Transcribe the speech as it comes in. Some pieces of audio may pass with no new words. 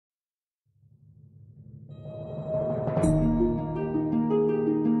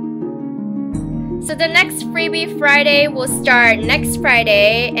So the next Freebie Friday will start next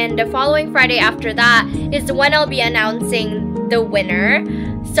Friday, and the following Friday after that is when I'll be announcing the winner.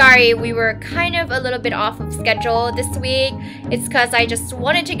 Sorry, we were kind of a little bit off of schedule this week. It's because I just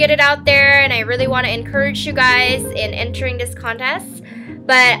wanted to get it out there, and I really want to encourage you guys in entering this contest.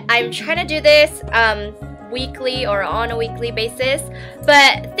 But I'm trying to do this weekly or on a weekly basis.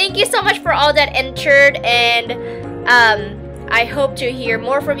 But thank you so much for all that entered, and I hope to hear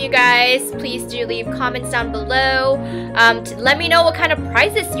more from you guys. Please do leave comments down below to let me know what kind of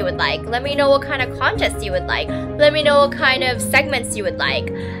prizes you would like. Let me know what kind of contests you would like. Let me know what kind of segments you would like.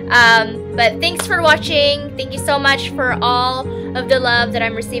 But thanks for watching. Thank you so much for all of the love that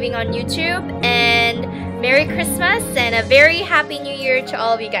I'm receiving on YouTube. And Merry Christmas and a very Happy New Year to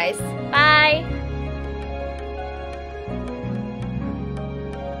all of you guys. Bye!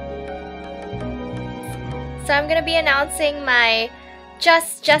 So I'm gonna be announcing my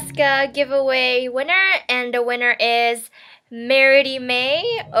Just Jessica giveaway winner, and the winner is Merity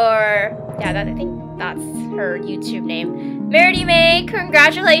May, or yeah, I think that's her YouTube name. Merity May,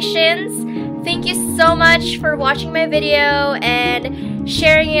 congratulations! Thank you so much for watching my video and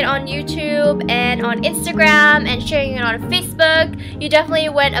sharing it on YouTube and on Instagram and sharing it on Facebook. You definitely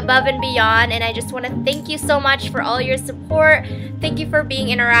went above and beyond, and I just want to thank you so much for all your support. Thank you for being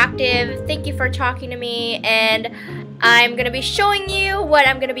interactive. Thank you for talking to me, and I'm going to be showing you what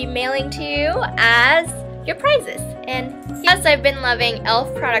I'm going to be mailing to you as your prizes. And yes, I've been loving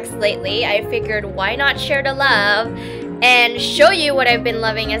e.l.f. products lately. I figured why not share the love and show you what I've been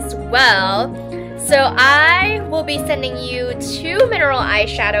loving as well. So I will be sending you 2 mineral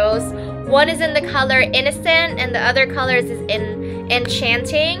eyeshadows. One is in the color Innocent and the other colors is in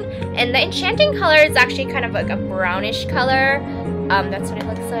Enchanting. And the Enchanting color is actually kind of like a brownish color. That's what it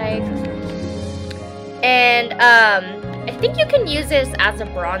looks like. And I think you can use this as a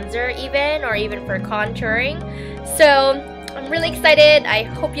bronzer even, or even for contouring. So I'm really excited. I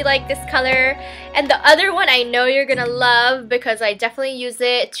hope you like this color. And the other one I know you're gonna love because I definitely use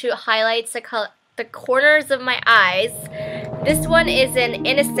it to highlight the corners of my eyes. This one is in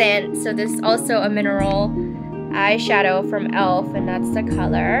Innocent, so this is also a mineral eyeshadow from e.l.f. and that's the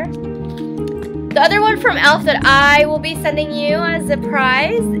color. The other one from e.l.f. that I will be sending you as a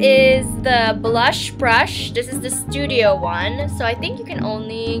prize is the blush brush. This is the studio one, so I think you can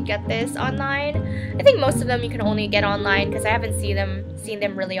only get this online. I think most of them you can only get online because I haven't seen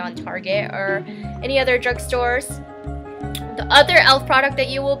them really on Target or any other drugstores. The other e.l.f. product that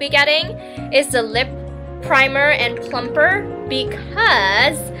you will be getting is the lip primer and plumper,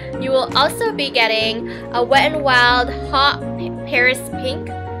 because you will also be getting a Wet n Wild Hot Paris Pink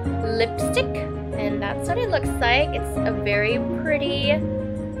lipstick. And that's what it looks like. It's a very pretty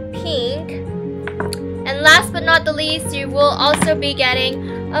pink. And last but not the least, you will also be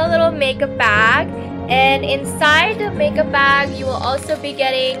getting a little makeup bag. And inside the makeup bag, you will also be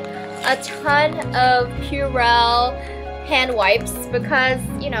getting a ton of Purell hand wipes because,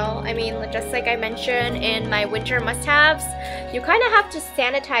 you know, I mean, just like I mentioned in my winter must-haves, you kind of have to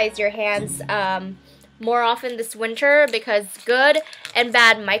sanitize your hands more often this winter because good and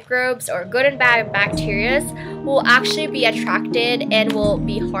bad microbes or good and bad bacteria will actually be attracted and will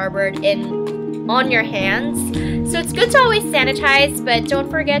be harbored on your hands. So it's good to always sanitize, but don't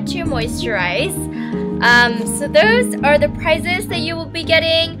forget to moisturize. So those are the prizes that you will be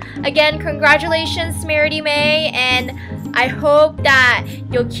getting. Again, congratulations, Merity May, and I hope that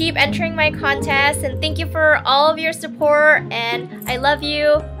you'll keep entering my contest, and thank you for all of your support, and I love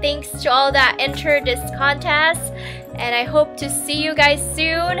you. Thanks to all that entered this contest, and I hope to see you guys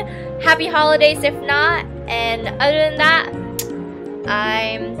soon. Happy holidays if not, and other than that,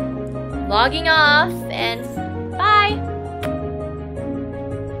 I'm logging off, and